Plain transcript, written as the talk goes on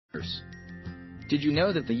Did you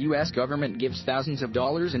know that the U.S. government gives thousands of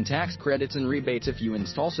dollars in tax credits and rebates if you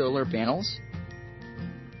install solar panels?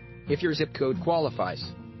 If your zip code qualifies,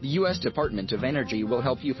 the U.S. Department of Energy will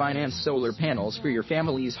help you finance solar panels for your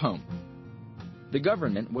family's home. The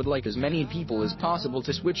government would like as many people as possible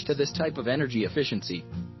to switch to this type of energy efficiency.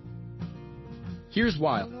 Here's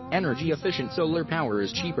why. Energy-efficient solar power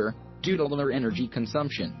is cheaper, due to lower energy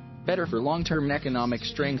consumption, better for long-term economic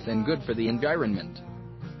strength and good for the environment.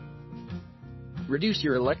 Reduce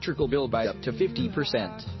your electrical bill by up to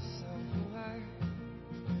 50%.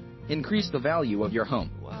 Increase the value of your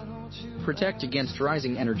home. Protect against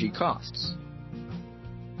rising energy costs.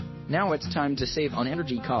 Now it's time to save on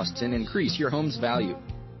energy costs and increase your home's value.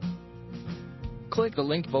 Click the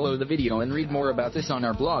link below the video and read more about this on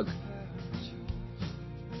our blog.